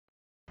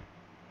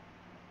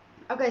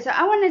Okay, so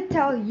I want to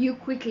tell you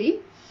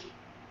quickly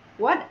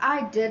what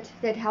I did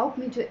that helped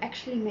me to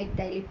actually make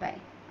daily pay.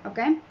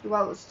 Okay,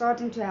 well,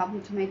 starting to help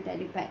me to make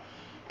daily pay,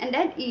 and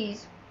that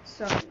is,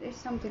 sorry, there's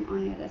something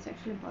on here that's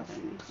actually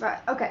bothering me,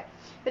 but okay,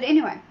 but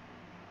anyway,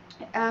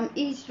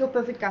 is your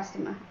perfect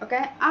customer.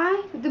 Okay,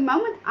 the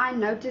moment I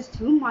noticed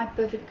who my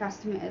perfect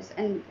customer is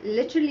and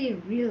literally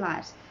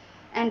realized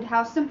and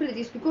how simple it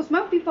is, because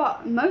most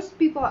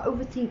people are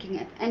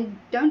overthinking it, and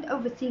don't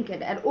overthink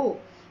it at all.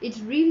 It's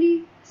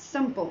really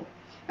simple.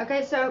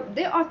 Okay, so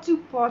there are two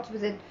parts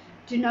with it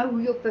to know who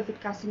your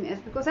perfect customer is,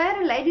 because I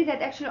had a lady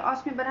that actually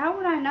asked me, but how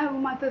would I know who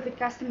my perfect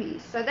customer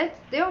is? So that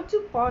there are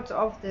two parts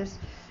of this.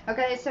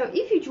 Okay, so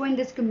if you join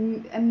this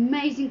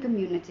amazing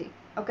community,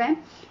 okay,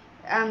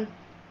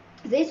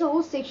 there's a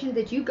whole section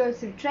that you go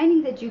through,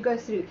 training that you go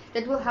through,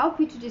 that will help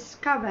you to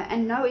discover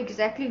and know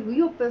exactly who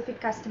your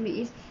perfect customer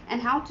is and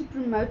how to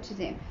promote to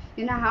them.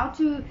 You know, how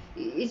to,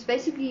 it's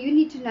basically you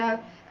need to know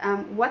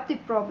what their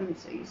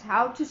problems is,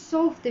 how to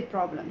solve their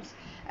problems.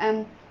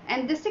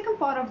 And the second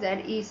part of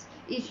that is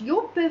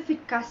your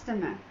perfect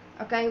customer.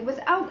 Okay,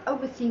 without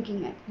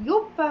overthinking it,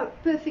 your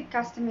perfect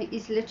customer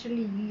is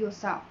literally you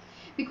yourself,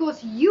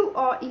 because you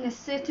are in a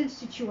certain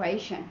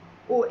situation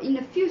or in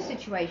a few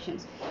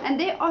situations, and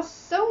there are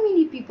so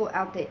many people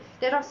out there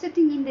that are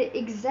sitting in the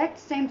exact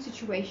same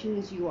situation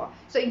as you are,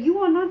 so you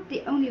are not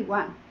the only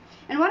one.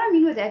 And what I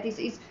mean with that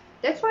is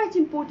that's why it's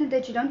important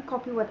that you don't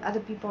copy what other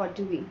people are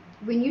doing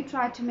when you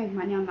try to make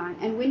money online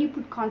and when you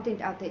put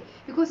content out there,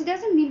 because it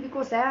doesn't mean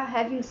because they are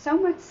having so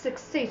much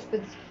success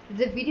with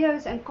the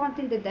videos and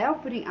content that they are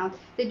putting out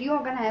that you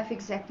are going to have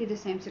exactly the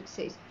same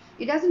success.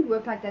 It doesn't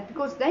work like that,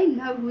 because they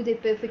know who their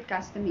perfect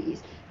customer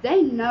is.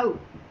 They know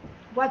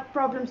what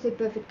problems their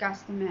perfect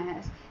customer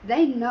has.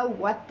 They know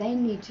what they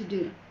need to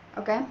do.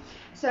 Okay,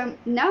 so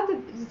now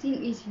the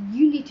thing is,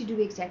 you need to do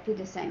exactly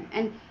the same,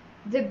 and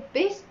the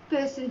best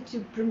person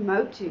to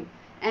promote to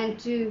and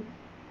to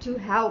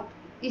help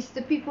is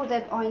the people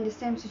that are in the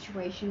same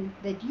situation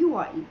that you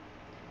are in.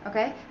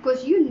 Okay,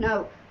 because you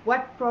know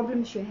what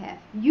problems you have,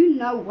 you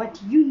know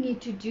what you need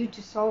to do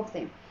to solve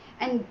them,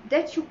 and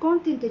that's your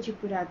content that you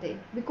put out there,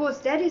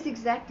 because that is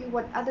exactly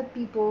what other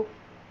people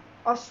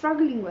are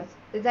struggling with.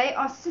 They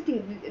are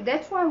sitting,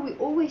 that's why we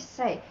always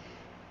say,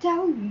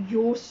 tell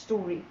your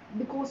story,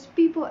 because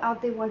people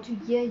out there want to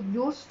hear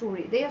your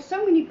story. There are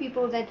so many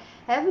people that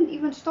haven't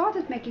even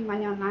started making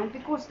money online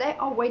because they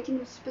are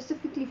waiting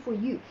specifically for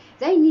you.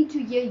 They need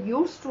to hear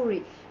your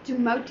story to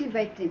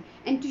motivate them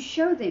and to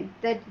show them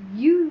that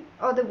you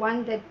are the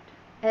one that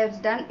has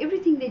done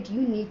everything that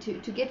you need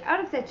to get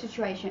out of that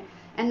situation,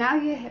 and now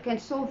you can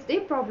solve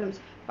their problems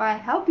by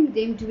helping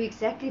them do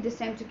exactly the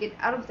same to get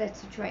out of that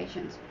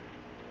situations.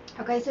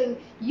 Okay, so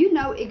you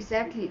know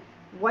exactly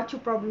what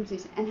your problems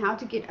is and how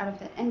to get out of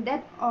that, and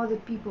that are the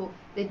people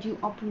that you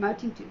are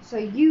promoting to. So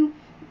you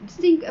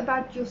think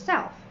about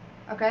yourself.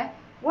 Okay,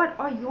 what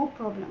are your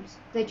problems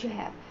that you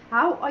have?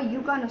 How are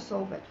you going to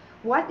solve it?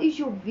 What is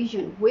your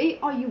vision? Where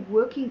are you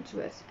working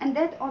towards? And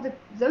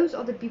those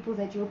are the people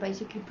that you're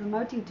basically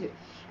promoting to,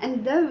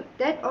 and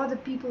that are the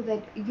people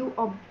that you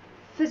are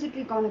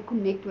physically going to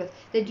connect with,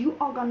 that you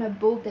are going to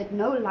build that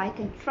know, like,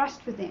 and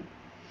trust with them,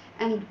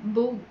 and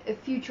build a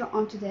future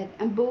onto that,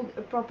 and build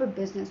a proper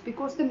business.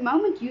 Because the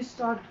moment you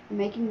start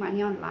making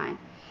money online,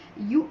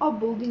 you are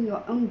building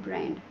your own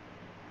brand.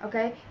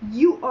 Okay,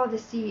 you are the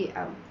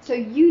CEO, so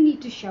you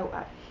need to show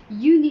up.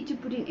 You need to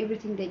put in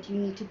everything that you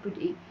need to put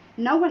in.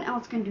 No one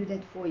else can do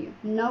that for you.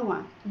 No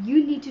one.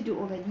 You need to do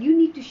all that. You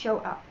need to show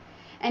up.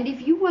 And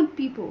if you want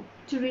people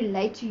to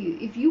relate to you,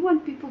 if you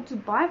want people to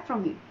buy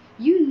from you,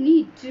 you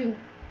need to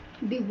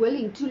be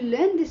willing to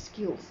learn the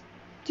skills,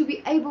 to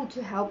be able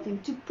to help them,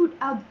 to put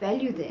out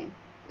value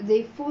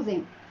there for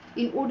them,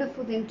 in order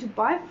for them to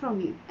buy from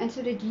you, and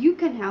so that you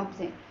can help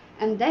them,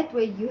 and that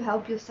way you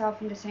help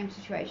yourself in the same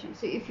situation.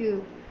 So if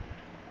you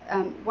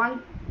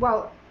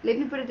well, let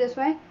me put it this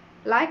way: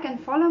 like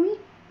and follow me,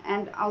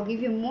 and I'll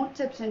give you more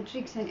tips and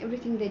tricks and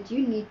everything that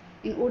you need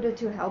in order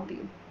to help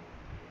you.